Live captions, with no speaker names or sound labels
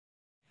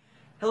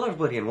Hello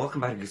everybody and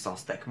welcome back to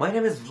Goodsauce Tech. My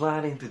name is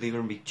Vlad and today we're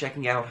going to be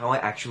checking out how I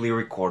actually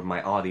record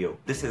my audio.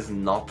 This is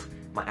not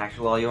my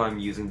actual audio, I'm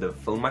using the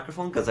phone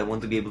microphone because I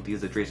want to be able to use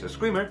the tracer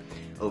screamer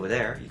over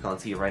there. You can't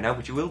see it right now,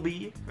 but you will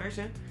be very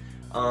soon.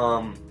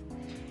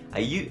 I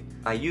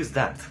used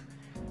that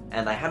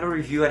and I had a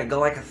review and it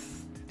got like a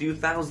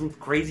 2,000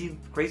 crazy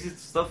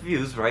stuff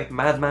views, right?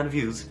 Madman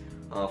views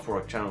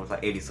for a channel with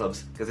like 80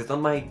 subs because it's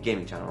on my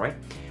gaming channel, right?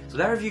 So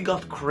that review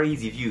got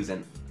crazy views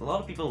and a lot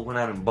of people went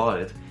out and bought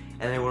it.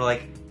 And they were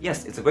like,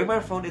 yes, it's a great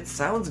microphone, it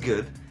sounds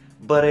good,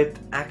 but it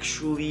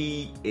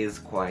actually is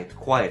quite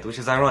quiet, which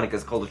is ironic,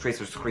 it's called the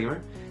Tracer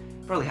Screamer.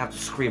 You probably have to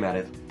scream at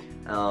it.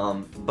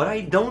 But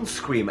I don't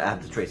scream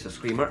at the Tracer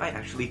Screamer, I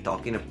actually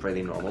talk in a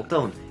pretty normal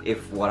tone,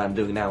 if what I'm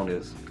doing now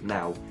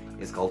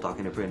is called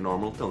talking in a pretty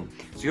normal tone.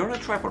 So you're on a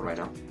tripod right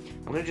now,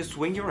 I'm gonna just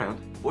swing you around,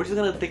 we're just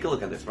gonna take a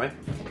look at this, right?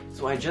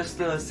 So I just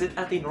sit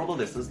at a normal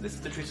distance, this is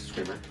the Tracer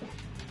Screamer.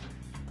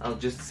 I'll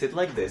just sit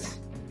like this.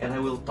 And I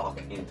will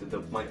talk into the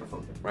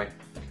microphone, right?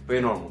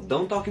 Very normal.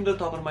 Don't talk into the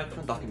top of the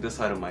microphone, talk into the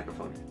side of the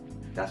microphone.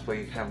 That's why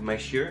you have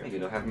mesh here and you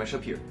don't have mesh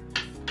up here.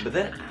 But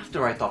then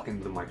after I talk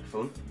into the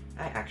microphone,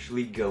 I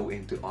actually go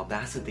into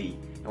Audacity.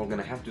 And we're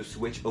gonna have to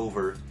switch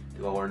over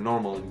to our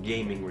normal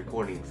gaming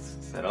recording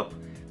setup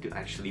to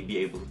actually be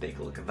able to take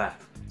a look at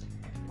that.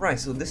 Right,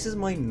 so this is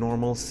my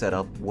normal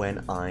setup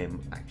when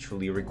I'm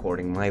actually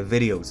recording my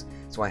videos.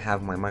 So I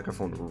have my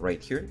microphone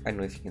right here. I don't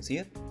know if you can see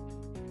it.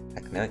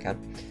 Now I can.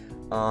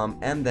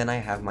 And then I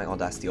have my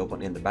Audacity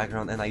open in the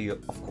background and I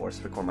of course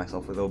record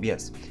myself with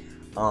OBS.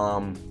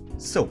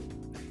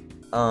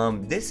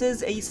 This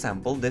is a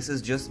sample, this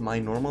is just my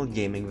normal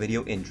gaming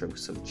video intro,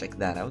 so check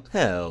that out.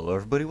 Hello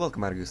everybody,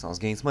 welcome back to Goodsauce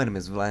Games, my name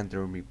is Vlad and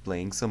we'll be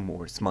playing some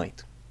more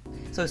Smite.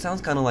 So it sounds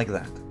kinda like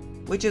that,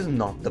 which is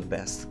not the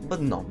best, but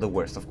not the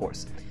worst of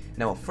course.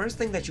 Now first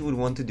thing that you would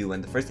want to do,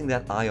 and the first thing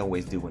that I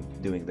always do when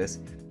doing this,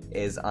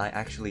 is I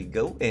actually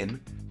go in,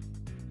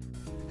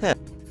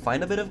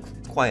 find a bit of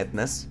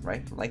quietness,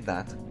 right, like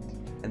that,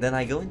 and then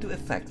I go into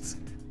effects,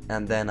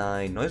 and then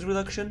I noise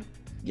reduction,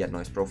 get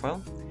noise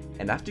profile,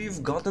 and after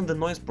you've gotten the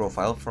noise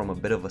profile from a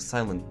bit of a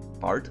silent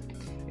part,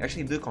 you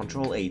actually do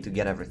Ctrl A to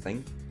get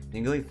everything,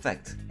 then you go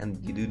effect,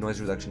 and you do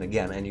noise reduction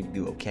again, and you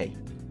do OK.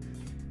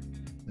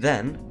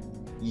 Then,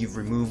 you've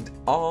removed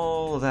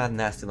all of that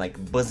nasty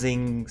like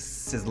buzzing,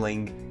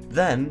 sizzling,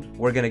 then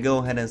we're gonna go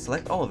ahead and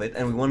select all of it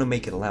and we want to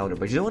make it louder,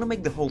 but you don't want to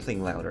make the whole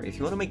thing louder. If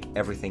you want to make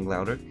everything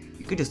louder,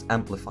 you could just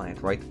amplify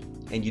it, right?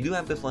 And you do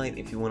amplify it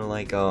if you want to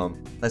like,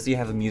 let's say you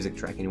have a music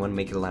track and you want to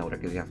make it louder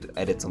because you have to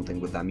edit something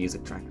with that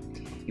music track.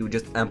 You would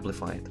just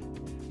amplify it.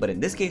 But in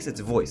this case it's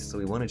voice, so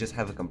we want to just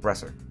have a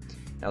compressor.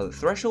 Now the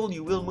threshold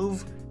you will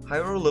move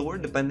higher or lower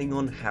depending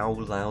on how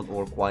loud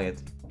or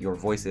quiet your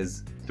voice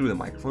is through the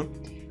microphone.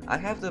 I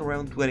have it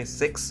around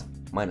 26,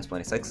 minus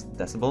 26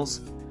 decibels,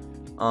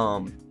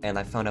 and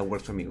I found that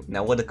works for me.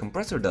 Now what the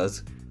compressor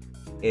does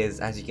is,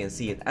 as you can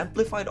see, it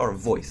amplified our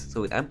voice,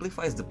 so it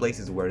amplifies the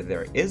places where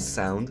there is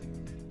sound,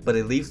 but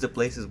it leaves the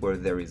places where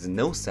there is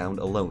no sound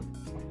alone.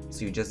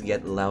 So you just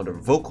get louder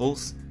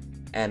vocals,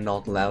 and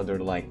not louder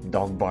like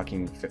dog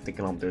barking 50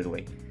 kilometers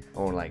away,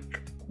 or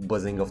like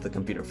buzzing of the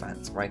computer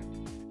fans, right?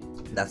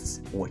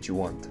 That's what you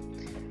want.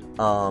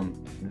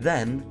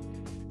 Then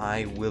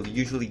I will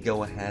usually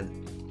go ahead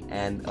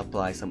and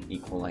apply some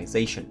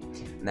equalization.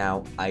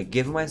 Now I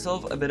give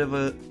myself a bit of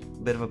a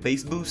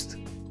bass boost,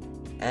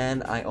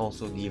 and I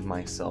also give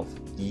myself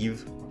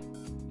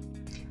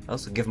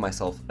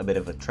a bit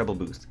of a treble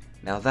boost.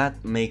 Now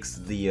that makes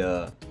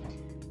the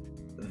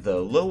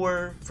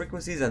lower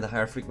frequencies and the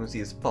higher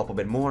frequencies pop a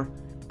bit more,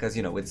 because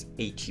you know it's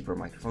a cheaper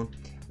microphone.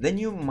 Then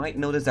you might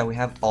notice that we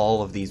have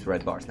all of these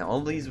red bars. Now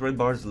all these red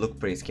bars look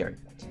pretty scary.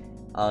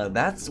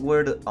 That's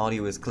where the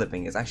audio is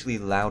clipping. It's actually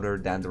louder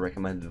than the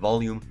recommended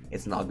volume.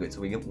 It's not good. So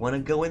we want to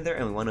go in there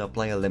and we want to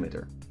apply a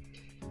limiter.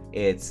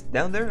 It's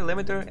down there, a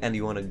limiter, and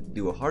you want to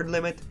do a hard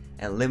limit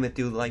and limit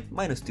to like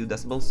minus 2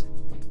 decibels.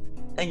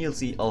 And you'll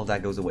see all of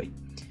that goes away.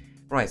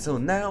 Right, so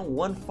now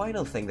one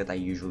final thing that I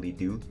usually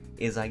do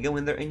is I go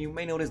in there and you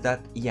may notice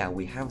that, yeah,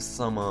 we have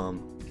some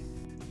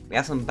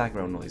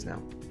background noise now.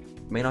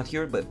 You may not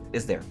hear it, but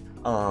it's there.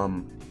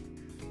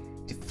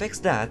 To fix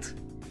that,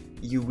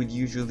 you would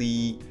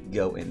usually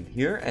go in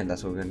here, and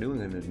that's what we're gonna do.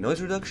 We're gonna do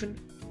noise reduction,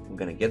 we're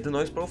gonna get the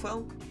noise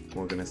profile,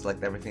 we're gonna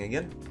select everything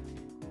again,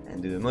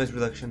 and do the noise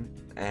reduction,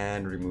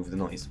 and remove the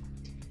noise.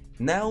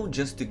 Now,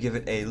 just to give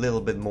it a little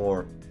bit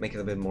more, make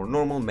it a bit more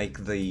normal,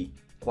 make the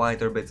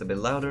quieter bits a bit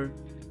louder,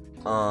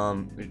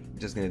 we're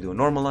just gonna do a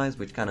normalize,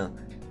 which kind of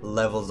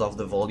levels off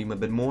the volume a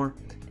bit more,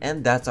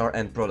 and that's our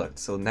end product.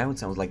 So now it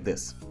sounds like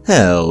this.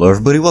 Hello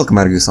everybody, welcome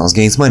back to Goodsauce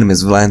Games, my name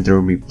is Vlad and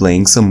we'll be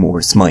playing some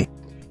more Smite.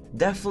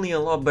 Definitely a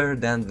lot better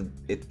than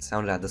it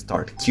sounded at the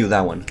start. Cue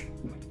that one.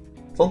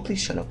 Phone, please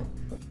shut up.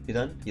 You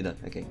done? You done?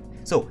 Okay.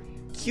 So,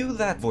 cue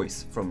that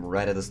voice from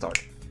right at the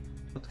start.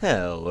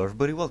 Hello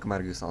everybody, welcome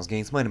back to Goodsauce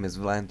Games, my name is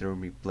Vlad and we'll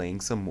be playing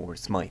some more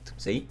Smite.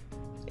 See?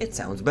 It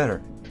sounds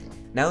better.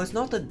 Now it's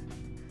not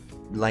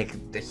like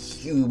the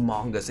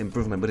humongous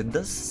improvement, but it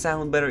does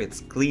sound better,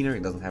 it's cleaner,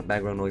 it doesn't have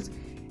background noise,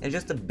 It's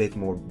just a bit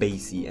more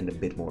bassy and a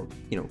bit more,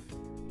 you know,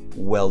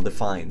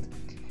 well-defined.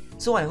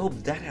 So I hope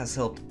that has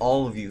helped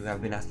all of you who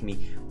have been asking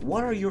me,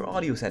 what are your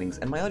audio settings?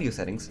 And my audio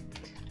settings,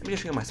 let me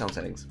just show you my sound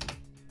settings.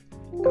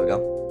 There we go.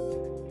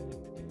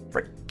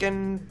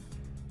 Frickin'...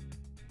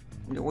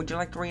 Would you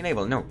like to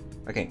re-enable? No.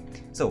 Okay,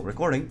 so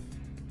recording,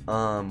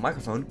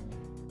 microphone,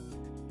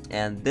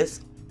 and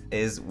this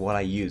is what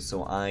I use.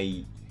 So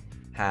I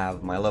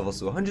have my levels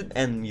to 100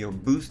 and your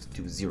boost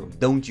to 0.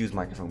 Don't use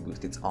microphone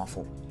boost, it's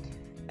awful.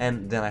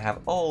 And then I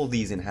have all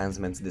these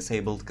enhancements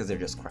disabled because they're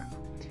just crap.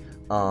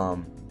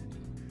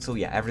 So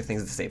yeah,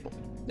 everything's disabled.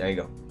 There you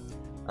go.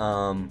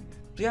 So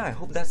yeah, I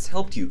hope that's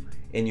helped you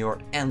in your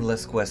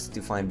endless quest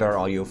to find better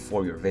audio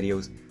for your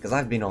videos, because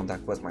I've been on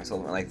that quest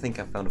myself and I think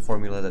I've found a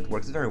formula that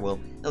works very well,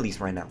 at least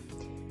right now.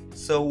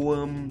 So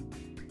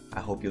I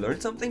hope you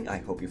learned something, I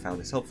hope you found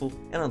this helpful,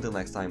 and until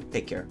next time,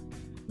 take care.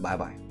 Bye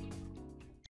bye.